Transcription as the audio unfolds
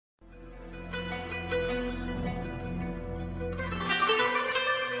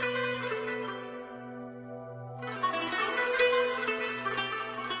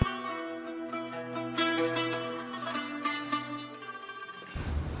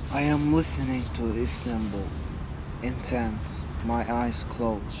I am listening to Istanbul, intent, my eyes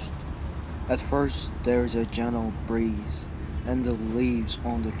closed. At first there is a gentle breeze, and the leaves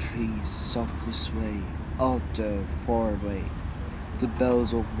on the trees softly sway out there far away. The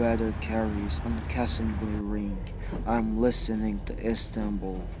bells of weather carriers unceasingly ring. I am listening to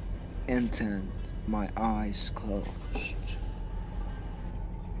Istanbul, intent, my eyes closed.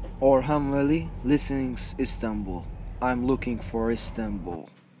 Orhan Veli, listening Istanbul. I'm looking for Istanbul.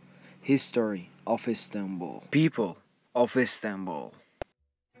 History of Istanbul. People of Istanbul.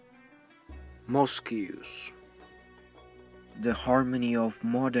 Mosques. The harmony of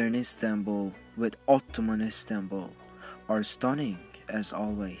modern Istanbul with Ottoman Istanbul are stunning as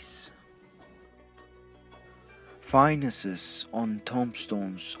always. Finenesses on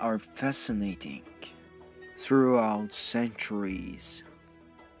tombstones are fascinating throughout centuries.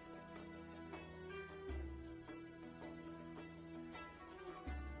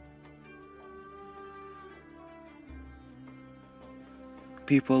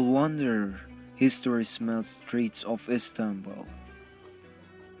 People wonder history smells streets of Istanbul.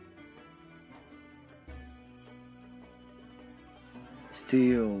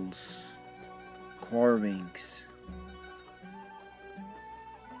 Steels, carvings,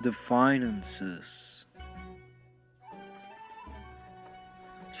 the finances.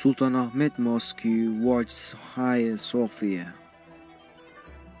 Sultanahmet Mosque watches Hagia Sophia,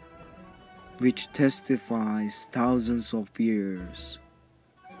 which testifies thousands of years,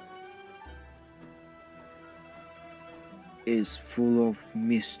 is full of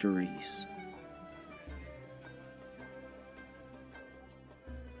mysteries.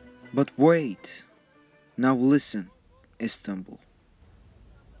 But wait, now listen, Istanbul.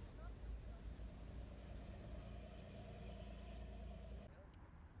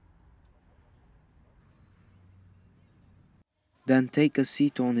 Then take a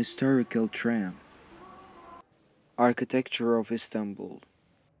seat on historical tram. Architecture of Istanbul.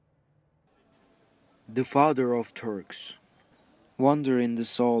 The father of Turks. Wander in the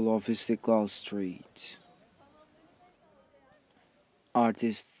soul of Istiklal Street.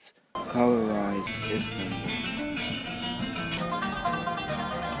 Artists colorize Istanbul.